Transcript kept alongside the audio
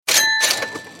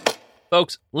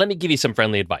Folks, let me give you some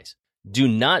friendly advice. Do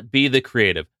not be the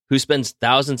creative who spends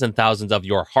thousands and thousands of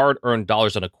your hard-earned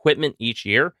dollars on equipment each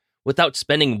year without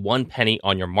spending one penny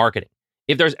on your marketing.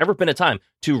 If there's ever been a time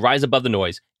to rise above the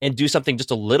noise and do something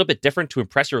just a little bit different to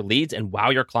impress your leads and wow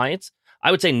your clients,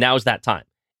 I would say now's that time.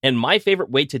 And my favorite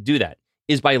way to do that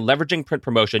is by leveraging print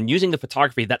promotion using the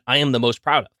photography that I am the most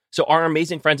proud of. So our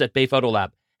amazing friends at Bay Photo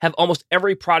Lab have almost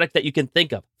every product that you can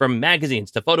think of, from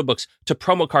magazines to photo books to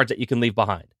promo cards that you can leave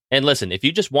behind. And listen, if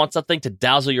you just want something to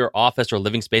dazzle your office or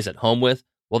living space at home with,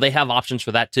 well, they have options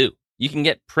for that too. You can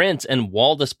get prints and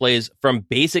wall displays from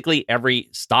basically every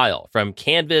style, from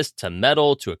canvas to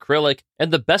metal to acrylic.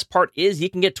 And the best part is you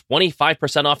can get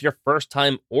 25% off your first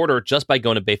time order just by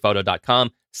going to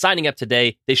bayphoto.com, signing up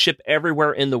today. They ship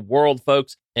everywhere in the world,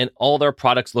 folks, and all their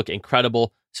products look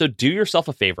incredible. So do yourself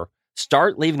a favor,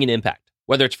 start leaving an impact,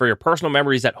 whether it's for your personal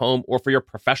memories at home or for your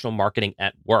professional marketing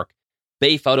at work.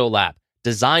 Bay Photo Lab,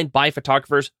 designed by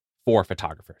photographers for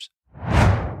photographers.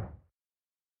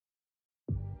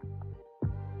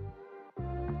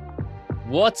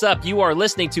 What's up? You are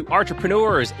listening to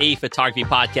Entrepreneurs, a photography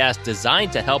podcast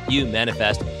designed to help you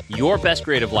manifest your best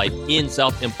creative life in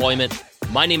self-employment.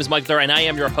 My name is Michael Durr, and I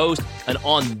am your host. And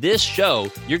on this show,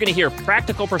 you're going to hear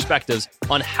practical perspectives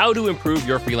on how to improve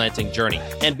your freelancing journey.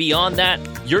 And beyond that,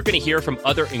 you're going to hear from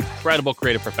other incredible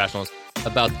creative professionals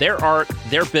about their art,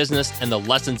 their business, and the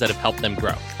lessons that have helped them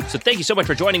grow. So thank you so much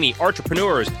for joining me.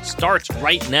 Entrepreneurs starts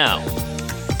right now.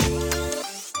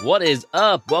 What is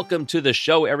up? Welcome to the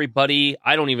show, everybody.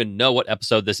 I don't even know what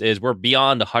episode this is. We're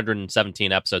beyond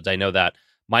 117 episodes. I know that.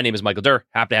 My name is Michael Durr.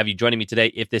 Happy to have you joining me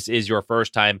today. If this is your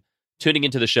first time tuning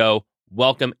into the show,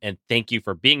 welcome and thank you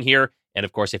for being here. And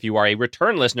of course, if you are a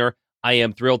return listener, I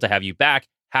am thrilled to have you back.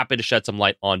 Happy to shed some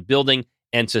light on building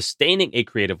and sustaining a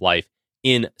creative life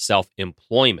in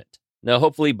self-employment. Now,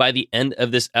 hopefully by the end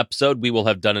of this episode, we will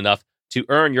have done enough to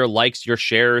earn your likes, your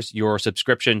shares, your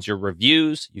subscriptions, your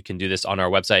reviews. You can do this on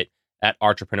our website at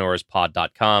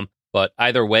entrepreneurspod.com. But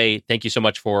either way, thank you so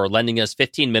much for lending us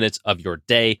 15 minutes of your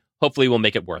day. Hopefully we'll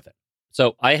make it worth it.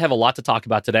 So I have a lot to talk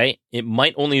about today. It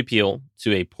might only appeal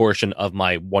to a portion of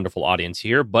my wonderful audience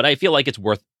here, but I feel like it's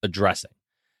worth addressing.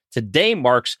 Today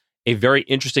marks a very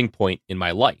interesting point in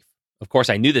my life. Of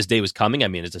course, I knew this day was coming. I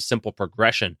mean, it's a simple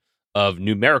progression of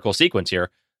numerical sequence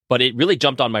here, but it really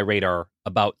jumped on my radar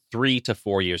about 3 to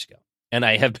 4 years ago. And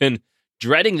I have been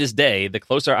dreading this day the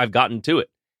closer I've gotten to it.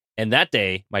 And that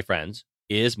day, my friends,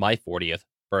 is my 40th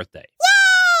birthday.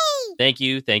 Yay!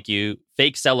 Thank you.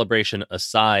 Fake celebration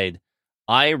aside,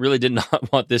 I really did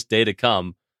not want this day to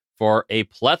come for a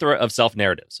plethora of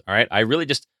self-narratives, all right? I really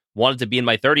just wanted to be in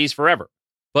my 30s forever.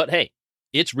 But hey,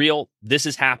 it's real. This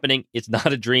is happening. It's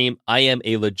not a dream. I am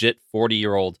a legit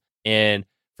 40-year-old. And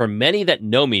for many that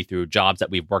know me through jobs that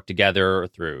we've worked together,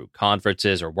 through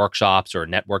conferences or workshops or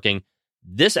networking,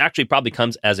 this actually probably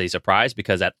comes as a surprise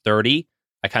because at 30,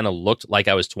 I kind of looked like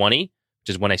I was 20, which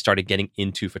is when I started getting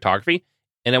into photography.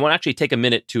 And I want to actually take a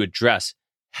minute to address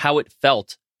how it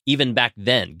felt even back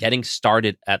then, getting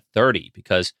started at 30,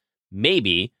 because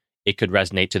maybe it could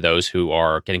resonate to those who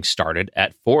are getting started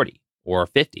at 40 or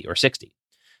 50 or 60.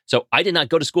 So I did not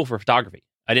go to school for photography.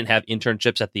 I didn't have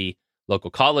internships at the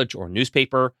local college or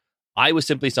newspaper. I was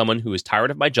simply someone who was tired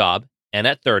of my job. And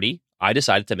at 30, I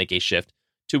decided to make a shift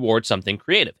towards something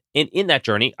creative. And in that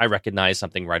journey, I recognized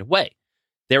something right away.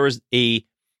 There was a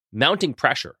mounting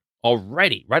pressure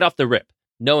already, right off the rip,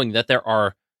 knowing that there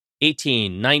are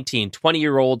 18, 19,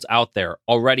 20-year-olds out there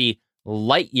already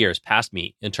light years past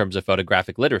me in terms of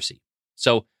photographic literacy.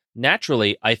 So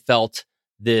naturally, I felt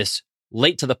this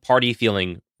late to the party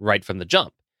feeling right from the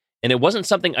jump. And it wasn't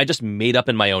something I just made up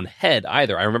in my own head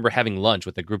either. I remember having lunch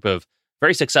with a group of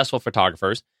very successful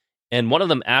photographers, and one of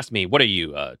them asked me, what are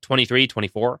you, 23,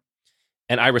 24?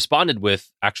 And I responded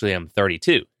with, actually, I'm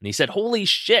 32. And he said, holy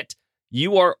shit,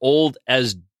 you are old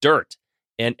as dirt.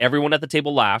 And everyone at the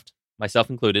table laughed,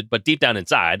 myself included, but deep down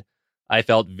inside, I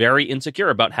felt very insecure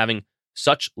about having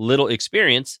such little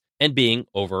experience and being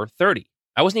over 30.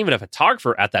 I wasn't even a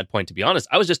photographer at that point, to be honest.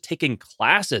 I was just taking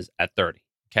classes at 30,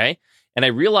 okay? And I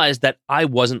realized that I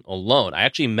wasn't alone. I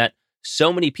actually met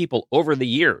so many people over the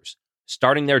years,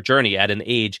 starting their journey at an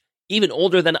age even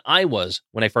older than I was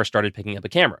when I first started picking up a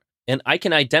camera. And I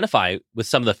can identify with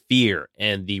some of the fear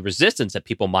and the resistance that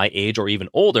people my age or even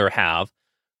older have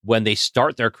when they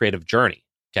start their creative journey.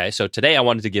 Okay, so today I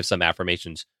wanted to give some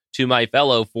affirmations to my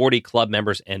fellow 40 club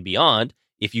members and beyond.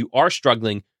 If you are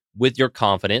struggling with your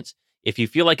confidence, if you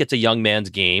feel like it's a young man's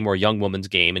game or a young woman's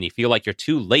game and you feel like you're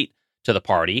too late to the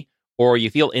party, or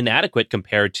you feel inadequate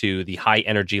compared to the high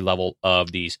energy level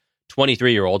of these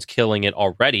 23-year-olds killing it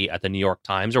already at the New York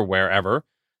Times or wherever,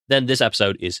 then this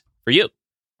episode is for you. All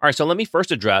right, so let me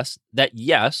first address that,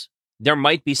 yes, there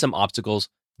might be some obstacles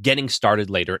getting started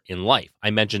later in life. I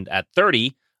mentioned at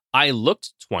 30, I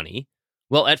looked 20.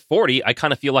 Well, at 40, I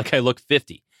kind of feel like I look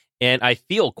 50. And I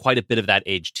feel quite a bit of that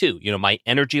age too. My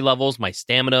energy levels, my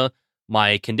stamina,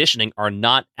 my conditioning are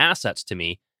not assets to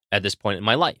me at this point in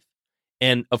my life.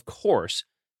 And of course,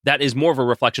 that is more of a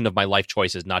reflection of my life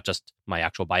choices, not just my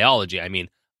actual biology. I mean,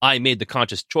 I made the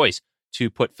conscious choice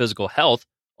to put physical health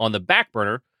on the back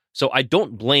burner, so I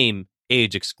don't blame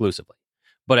age exclusively.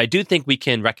 But I do think we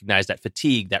can recognize that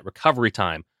fatigue, that recovery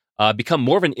time, become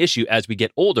more of an issue as we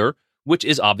get older, which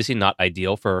is obviously not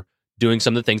ideal for doing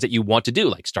some of the things that you want to do,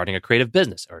 like starting a creative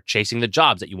business or chasing the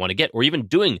jobs that you want to get, or even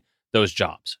doing those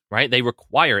jobs, right? They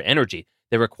require energy.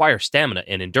 They require stamina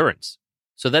and endurance.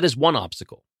 So that is one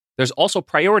obstacle. There's also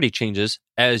priority changes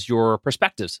as your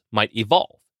perspectives might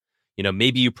evolve.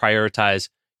 Maybe you prioritize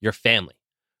your family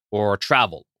or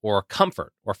travel or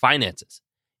comfort or finances,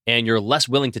 and you're less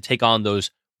willing to take on those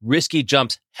risky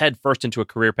jumps head first into a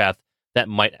career path that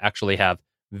might actually have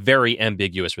very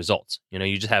ambiguous results.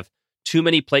 You just have too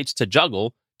many plates to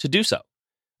juggle to do so.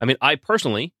 I mean, I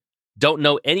personally don't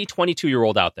know any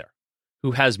 22-year-old out there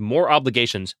who has more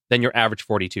obligations than your average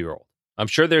 42-year-old. I'm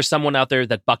sure there's someone out there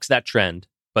that bucks that trend,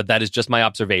 but that is just my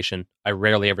observation. I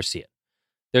rarely ever see it.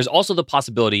 There's also the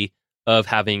possibility of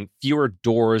having fewer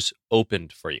doors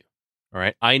opened for you. All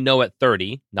right. I know at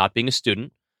 30, not being a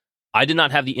student, I did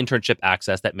not have the internship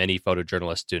access that many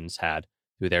photojournalist students had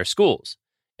through their schools.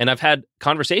 And I've had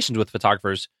conversations with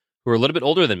photographers who are a little bit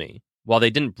older than me. While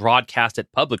they didn't broadcast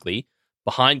it publicly,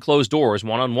 behind closed doors,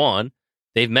 one-on-one,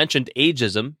 they've mentioned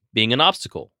ageism being an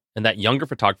obstacle, and that younger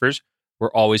photographers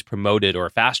were always promoted or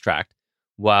fast-tracked,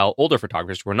 while older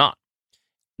photographers were not.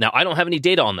 Now, I don't have any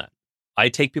data on that. I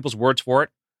take people's words for it.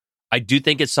 I do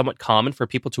think it's somewhat common for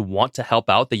people to want to help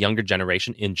out the younger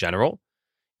generation in general.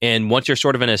 And once you're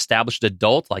sort of an established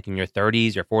adult, like in your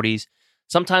 30s or 40s,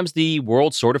 sometimes the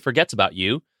world sort of forgets about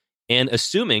you and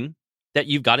assuming that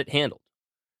you've got it handled.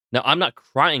 Now, I'm not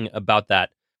crying about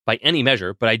that by any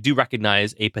measure, but I do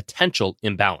recognize a potential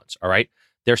imbalance, all right?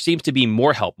 There seems to be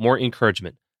more help, more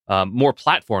encouragement, more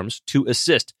platforms to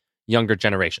assist younger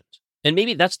generations. And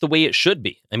maybe that's the way it should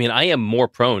be. I mean, I am more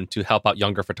prone to help out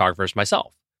younger photographers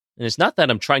myself. And it's not that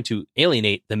I'm trying to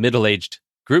alienate the middle-aged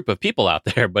group of people out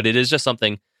there, but it is just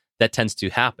something that tends to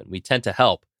happen. We tend to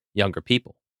help younger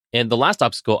people. And the last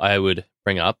obstacle I would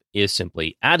bring up is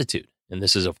simply attitude. And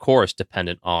this is, of course,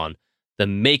 dependent on the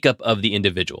makeup of the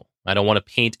individual. I don't want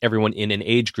to paint everyone in an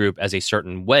age group as a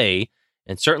certain way.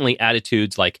 And certainly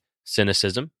attitudes like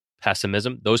cynicism,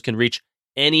 pessimism, those can reach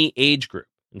any age group.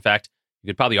 In fact, you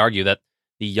could probably argue that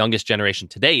the youngest generation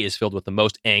today is filled with the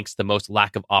most angst, the most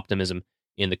lack of optimism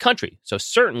in the country. So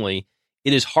certainly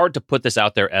it is hard to put this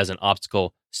out there as an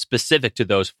obstacle specific to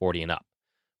those 40 and up.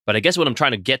 But I guess what I'm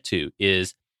trying to get to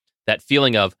is that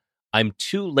feeling of I'm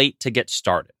too late to get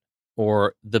started,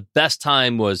 or the best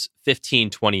time was 15,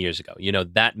 20 years ago.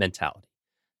 That mentality.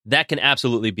 That can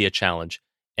absolutely be a challenge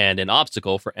and an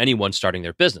obstacle for anyone starting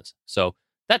their business. So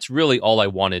that's really all I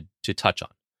wanted to touch on.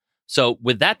 So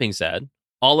with that being said,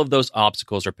 all of those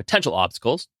obstacles are potential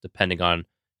obstacles, depending on,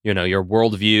 your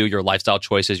worldview, your lifestyle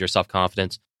choices, your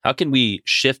self-confidence. How can we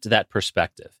shift that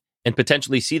perspective and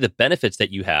potentially see the benefits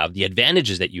that you have, the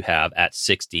advantages that you have at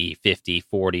 60, 50,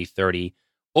 40, 30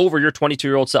 over your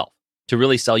 22-year-old self to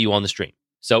really sell you on the stream?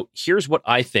 So here's what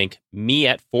I think me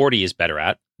at 40 is better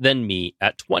at than me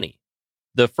at 20.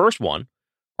 The first one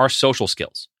are social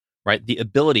skills, right? The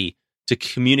ability to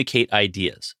communicate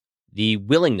ideas, the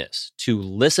willingness to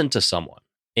listen to someone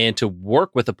and to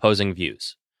work with opposing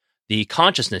views, the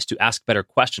consciousness to ask better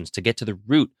questions, to get to the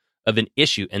root of an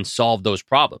issue and solve those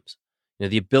problems.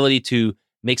 The ability to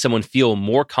make someone feel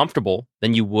more comfortable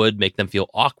than you would make them feel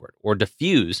awkward or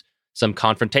diffuse some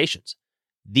confrontations.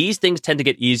 These things tend to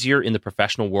get easier in the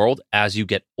professional world as you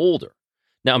get older.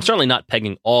 Now, I'm certainly not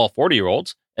pegging all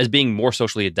 40-year-olds as being more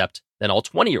socially adept than all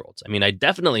 20-year-olds. I mean, I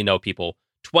definitely know people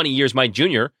 20 years my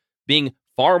junior being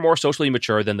far more socially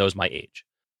mature than those my age.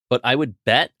 But I would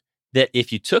bet that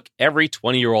if you took every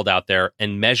 20-year-old out there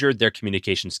and measured their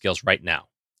communication skills right now,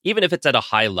 even if it's at a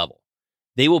high level,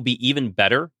 they will be even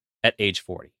better at age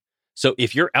 40. So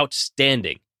if you're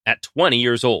outstanding at 20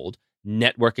 years old,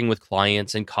 networking with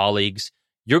clients and colleagues,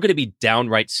 you're going to be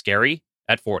downright scary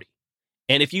at 40.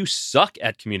 And if you suck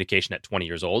at communication at 20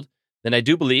 years old, then I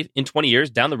do believe in 20 years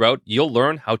down the road, you'll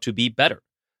learn how to be better.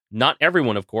 Not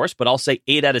everyone, of course, but I'll say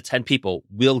 8 out of 10 people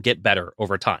will get better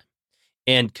over time.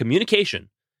 And communication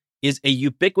is a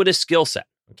ubiquitous skill set,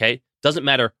 okay? Doesn't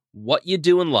matter what you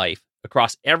do in life,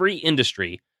 across every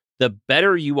industry, the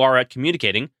better you are at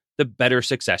communicating, the better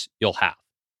success you'll have.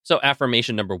 So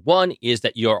affirmation number 1 is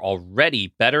that you're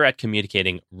already better at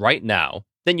communicating right now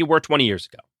than you were 20 years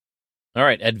ago. All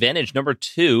right, advantage number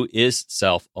 2 is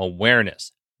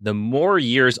self-awareness. The more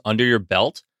years under your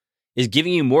belt is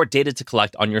giving you more data to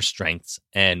collect on your strengths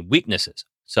and weaknesses.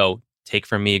 So take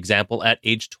from me example at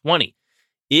age 20.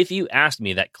 If you asked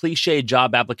me that cliche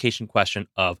job application question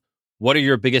of what are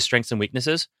your biggest strengths and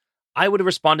weaknesses, I would have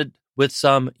responded with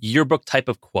some yearbook type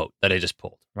of quote that I just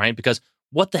pulled, right? Because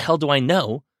what the hell do I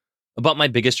know about my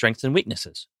biggest strengths and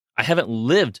weaknesses? I haven't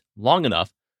lived long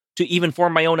enough to even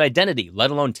form my own identity,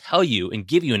 let alone tell you and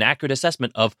give you an accurate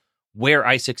assessment of where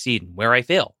I succeed and where I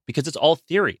fail, because it's all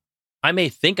theory. I may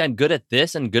think I'm good at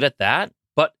this and good at that,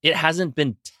 but it hasn't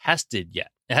been tested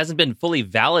yet. It hasn't been fully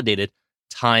validated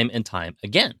time and time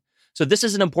again. So this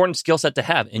is an important skill set to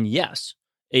have. And yes,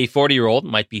 a 40-year-old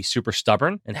might be super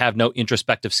stubborn and have no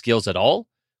introspective skills at all.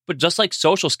 But just like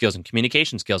social skills and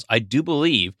communication skills, I do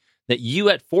believe that you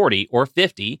at 40 or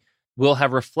 50 will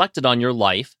have reflected on your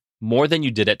life more than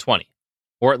you did at 20,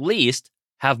 or at least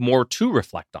have more to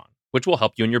reflect on, which will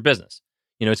help you in your business.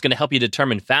 It's going to help you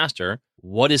determine faster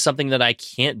what is something that I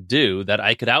can't do that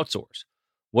I could outsource.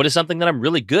 What is something that I'm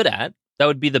really good at that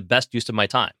would be the best use of my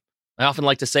time? I often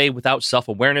like to say without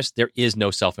self-awareness, there is no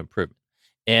self-improvement.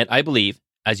 And I believe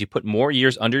as you put more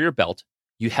years under your belt,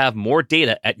 you have more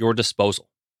data at your disposal.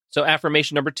 So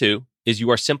affirmation number 2 is you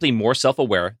are simply more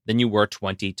self-aware than you were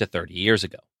 20 to 30 years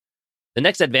ago. The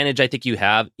next advantage I think you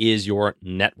have is your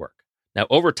network. Now,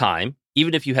 over time,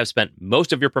 even if you have spent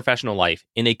most of your professional life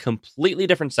in a completely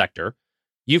different sector,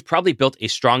 you've probably built a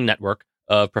strong network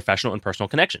of professional and personal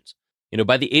connections.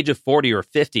 By the age of 40 or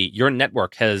 50, your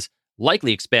network has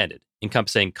likely expanded,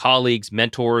 encompassing colleagues,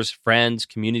 mentors, friends,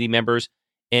 community members.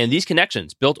 And these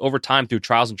connections, built over time through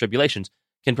trials and tribulations,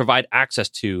 can provide access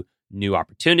to new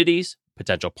opportunities,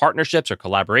 potential partnerships or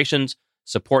collaborations,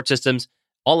 support systems.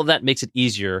 All of that makes it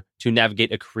easier to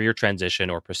navigate a career transition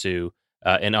or pursue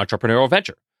an entrepreneurial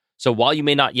venture. So while you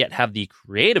may not yet have the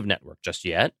creative network just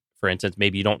yet, for instance,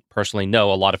 maybe you don't personally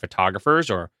know a lot of photographers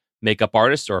or makeup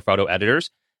artists or photo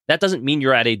editors, that doesn't mean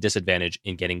you're at a disadvantage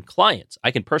in getting clients.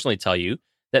 I can personally tell you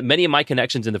that many of my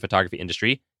connections in the photography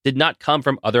industry did not come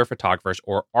from other photographers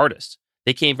or artists.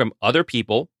 They came from other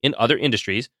people in other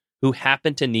industries who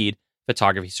happened to need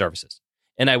photography services.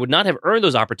 And I would not have earned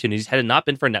those opportunities had it not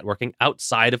been for networking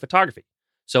outside of photography.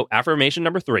 So affirmation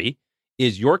number 3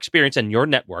 is your experience and your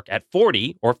network at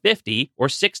 40 or 50 or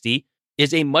 60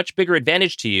 is a much bigger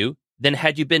advantage to you than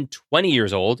had you been 20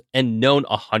 years old and known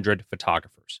 100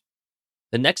 photographers.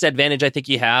 The next advantage I think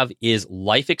you have is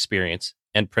life experience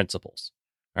and principles.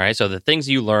 All right, so the things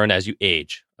you learn as you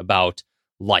age about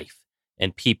life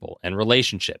and people and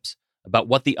relationships, about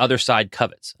what the other side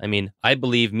covets. I mean, I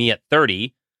believe me at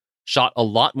 30 shot a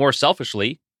lot more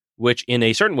selfishly, which in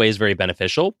a certain way is very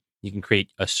beneficial. You can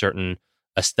create a certain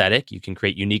aesthetic. You can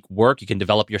create unique work. You can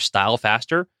develop your style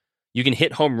faster. You can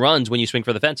hit home runs when you swing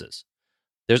for the fences.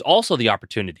 There's also the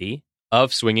opportunity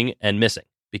of swinging and missing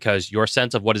because your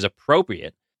sense of what is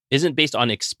appropriate isn't based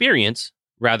on experience,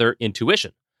 rather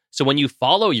intuition. So when you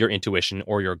follow your intuition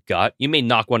or your gut, you may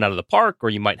knock one out of the park, or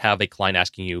you might have a client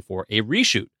asking you for a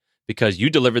reshoot because you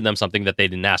delivered them something that they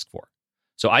didn't ask for.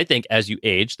 So I think as you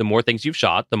age, the more things you've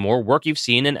shot, the more work you've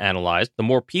seen and analyzed, the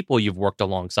more people you've worked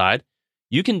alongside,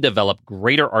 you can develop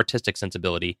greater artistic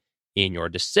sensibility in your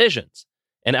decisions.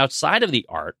 And outside of the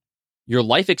art, your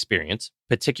life experience,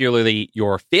 particularly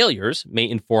your failures, may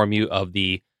inform you of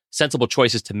the sensible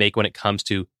choices to make when it comes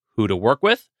to who to work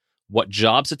with, what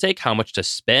jobs to take, how much to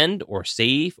spend or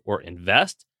save or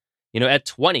invest. At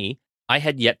 20, I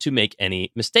had yet to make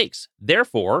any mistakes.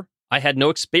 Therefore, I had no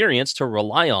experience to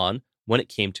rely on when it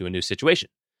came to a new situation.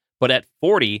 But at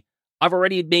 40, I've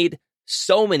already made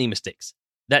so many mistakes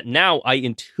that now I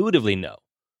intuitively know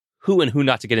who and who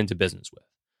not to get into business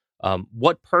with,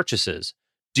 what purchases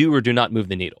do or do not move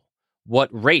the needle, what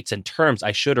rates and terms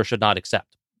I should or should not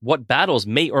accept, what battles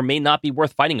may or may not be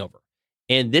worth fighting over.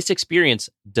 And this experience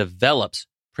develops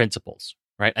principles,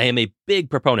 right? I am a big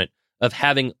proponent of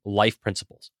having life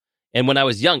principles. And when I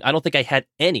was young, I don't think I had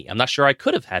any. I'm not sure I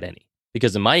could have had any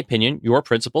because in my opinion, your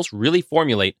principles really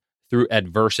formulate through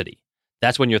adversity.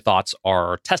 That's when your thoughts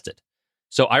are tested.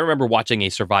 So I remember watching a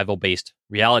survival-based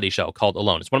reality show called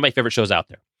Alone. It's one of my favorite shows out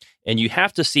there. And you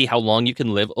have to see how long you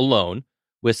can live alone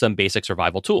with some basic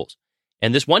survival tools.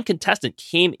 And this one contestant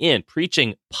came in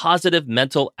preaching positive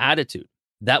mental attitude.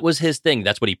 That was his thing.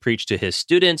 That's what he preached to his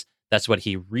students. That's what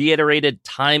he reiterated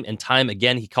time and time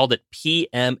again. He called it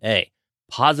PMA,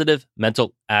 positive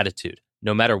mental attitude.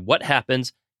 No matter what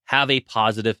happens, have a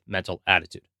positive mental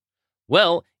attitude.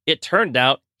 Well, it turned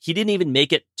out he didn't even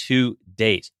make it 2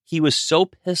 days. He was so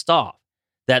pissed off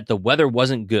that the weather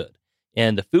wasn't good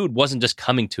and the food wasn't just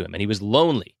coming to him and he was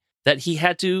lonely, that he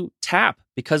had to tap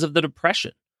because of the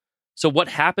depression. So what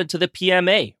happened to the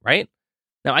PMA, right?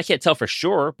 Now, I can't tell for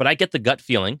sure, but I get the gut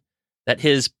feeling that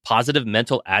his positive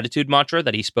mental attitude mantra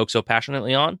that he spoke so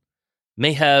passionately on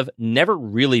may have never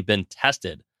really been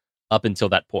tested up until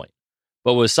that point,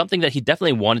 but was something that he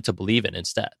definitely wanted to believe in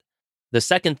instead. The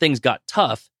second things got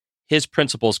tough, his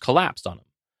principles collapsed on him.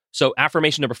 So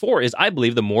affirmation number 4 is, I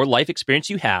believe the more life experience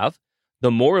you have,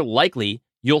 the more likely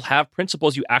you'll have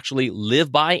principles you actually live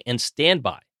by and stand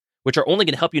by, which are only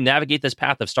going to help you navigate this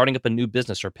path of starting up a new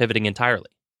business or pivoting entirely.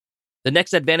 The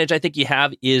next advantage I think you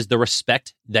have is the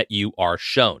respect that you are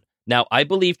shown. Now, I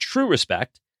believe true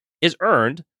respect is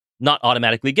earned, not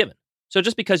automatically given. So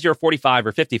just because you're 45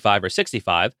 or 55 or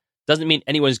 65 doesn't mean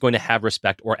anyone is going to have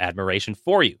respect or admiration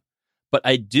for you. But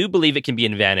I do believe it can be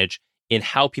an advantage in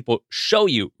how people show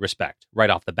you respect right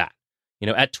off the bat.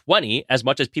 At 20, as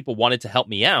much as people wanted to help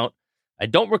me out, I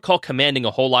don't recall commanding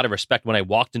a whole lot of respect when I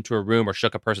walked into a room or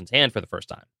shook a person's hand for the first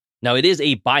time. Now, it is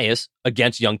a bias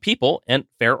against young people, and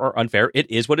fair or unfair, it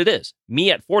is what it is.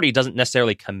 Me at 40 doesn't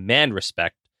necessarily command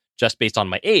respect just based on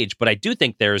my age, but I do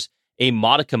think there's a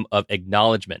modicum of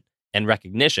acknowledgement and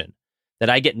recognition that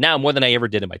I get now more than I ever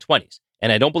did in my 20s.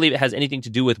 And I don't believe it has anything to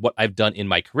do with what I've done in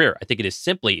my career. I think it is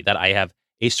simply that I have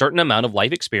a certain amount of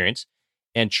life experience,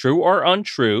 and true or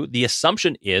untrue, the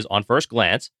assumption is, on first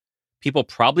glance, people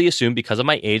probably assume because of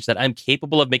my age that I'm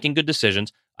capable of making good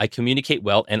decisions, I communicate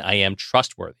well, and I am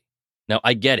trustworthy. Now,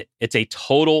 I get it. It's a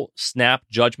total snap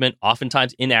judgment,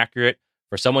 oftentimes inaccurate,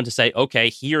 for someone to say, okay,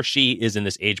 he or she is in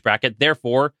this age bracket,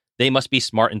 therefore, they must be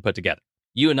smart and put together.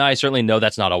 You and I certainly know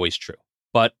that's not always true,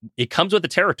 but it comes with the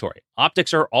territory.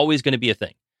 Optics are always going to be a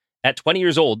thing. At 20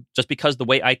 years old, just because the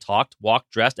way I talked, walked,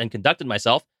 dressed, and conducted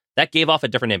myself, that gave off a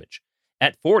different image.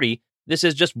 At 40, this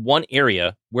is just one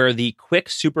area where the quick,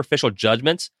 superficial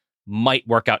judgments might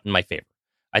work out in my favor.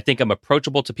 I think I'm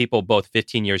approachable to people both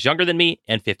 15 years younger than me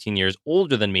and 15 years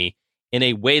older than me in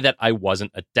a way that I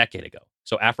wasn't a decade ago.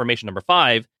 So affirmation number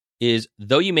 5 is,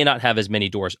 though you may not have as many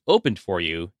doors opened for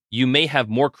you, you may have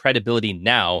more credibility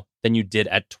now than you did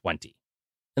at 20.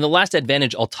 And the last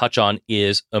advantage I'll touch on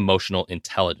is emotional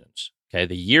intelligence. Okay,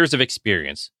 the years of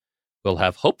experience will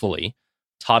have hopefully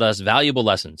taught us valuable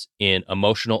lessons in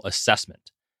emotional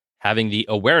assessment, having the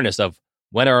awareness of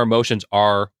when our emotions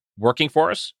are working for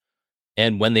us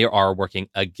and when they are working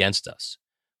against us,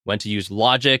 when to use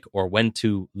logic or when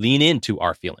to lean into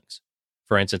our feelings.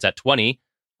 For instance, at 20,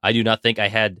 I do not think I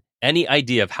had any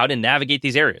idea of how to navigate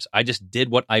these areas. I just did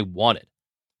what I wanted.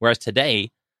 Whereas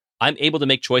today, I'm able to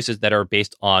make choices that are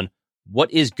based on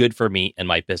what is good for me and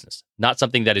my business, not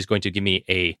something that is going to give me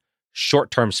a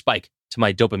short-term spike to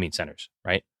my dopamine centers,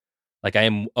 right? Like, I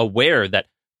am aware that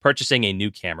purchasing a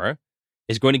new camera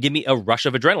is going to give me a rush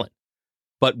of adrenaline,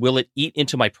 but will it eat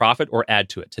into my profit or add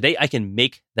to it? Today, I can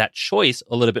make that choice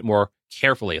a little bit more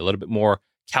carefully, a little bit more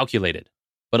calculated.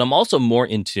 But I'm also more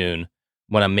in tune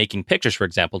when I'm making pictures, for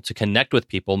example, to connect with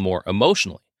people more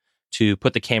emotionally, to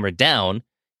put the camera down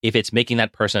if it's making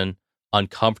that person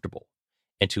uncomfortable,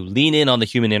 and to lean in on the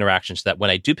human interaction so that when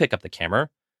I do pick up the camera,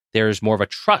 there's more of a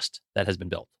trust that has been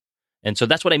built. And so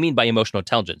that's what I mean by emotional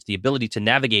intelligence, the ability to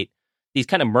navigate these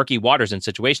kind of murky waters in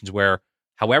situations where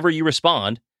however you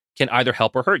respond can either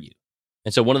help or hurt you.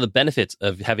 And so one of the benefits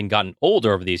of having gotten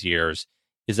older over these years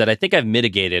is that I think I've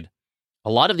mitigated a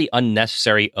lot of the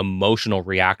unnecessary emotional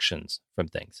reactions from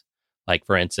things. Like,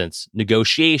 for instance,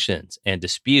 negotiations and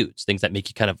disputes, things that make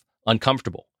you kind of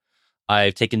uncomfortable.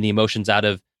 I've taken the emotions out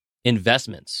of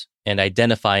investments and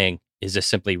identifying, is this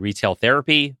simply retail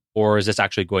therapy or is this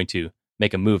actually going to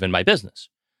make a move in my business?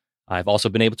 I've also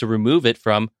been able to remove it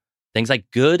from things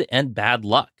like good and bad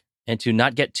luck and to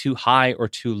not get too high or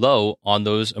too low on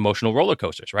those emotional roller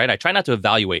coasters, right? I try not to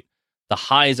evaluate the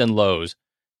highs and lows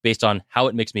based on how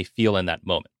it makes me feel in that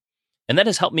moment. And that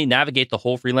has helped me navigate the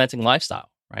whole freelancing lifestyle,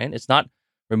 right? It's not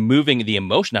removing the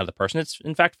emotion out of the person. It's,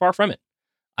 in fact, far from it.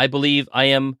 I believe I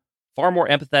am far more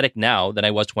empathetic now than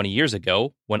I was 20 years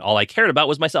ago when all I cared about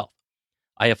was myself.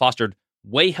 I have fostered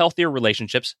way healthier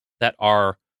relationships that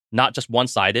are not just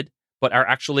one-sided, but are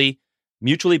actually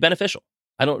mutually beneficial.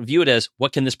 I don't view it as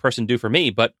what can this person do for me,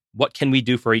 but what can we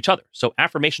do for each other? So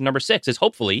affirmation number 6 is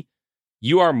hopefully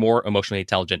you are more emotionally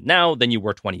intelligent now than you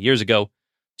were 20 years ago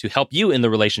to help you in the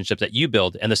relationships that you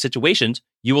build and the situations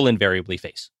you will invariably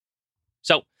face.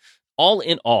 So all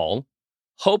in all,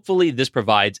 hopefully this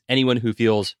provides anyone who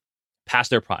feels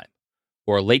past their prime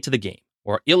or late to the game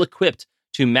or ill-equipped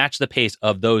to match the pace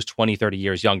of those 20, 30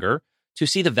 years younger to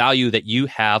see the value that you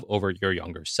have over your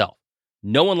younger self.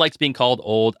 No one likes being called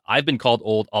old. I've been called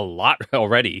old a lot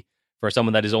already for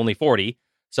someone that is only 40.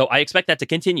 So I expect that to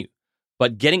continue.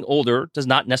 But getting older does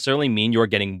not necessarily mean you're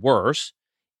getting worse.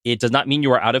 It does not mean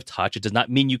you are out of touch. It does not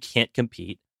mean you can't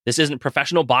compete. This isn't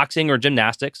professional boxing or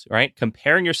gymnastics, right?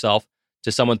 Comparing yourself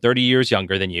to someone 30 years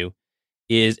younger than you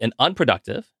is an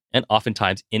unproductive and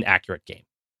oftentimes inaccurate game.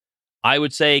 I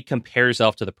would say compare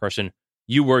yourself to the person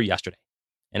you were yesterday.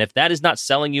 And if that is not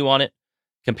selling you on it,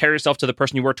 compare yourself to the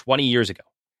person you were 20 years ago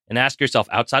and ask yourself,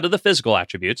 outside of the physical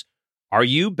attributes, are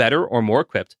you better or more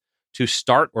equipped to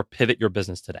start or pivot your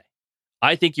business today?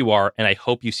 I think you are, and I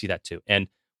hope you see that too. And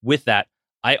with that,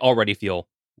 I already feel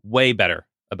way better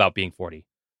about being 40.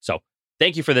 So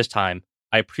thank you for this time.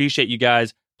 I appreciate you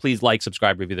guys. Please like,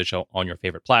 subscribe, review the show on your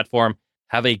favorite platform.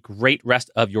 Have a great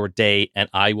rest of your day, and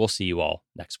I will see you all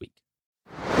next week.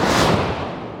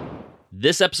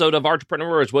 This episode of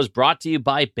Entrepreneurs was brought to you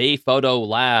by Bay Photo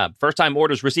Lab. First-time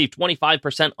orders receive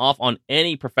 25% off on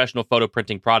any professional photo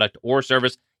printing product or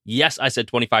service. Yes, I said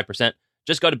 25%.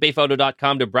 Just go to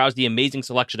bayphoto.com to browse the amazing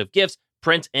selection of gifts,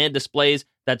 prints, and displays.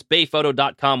 That's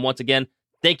bayphoto.com. Once again,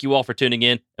 thank you all for tuning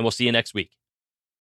in, and we'll see you next week.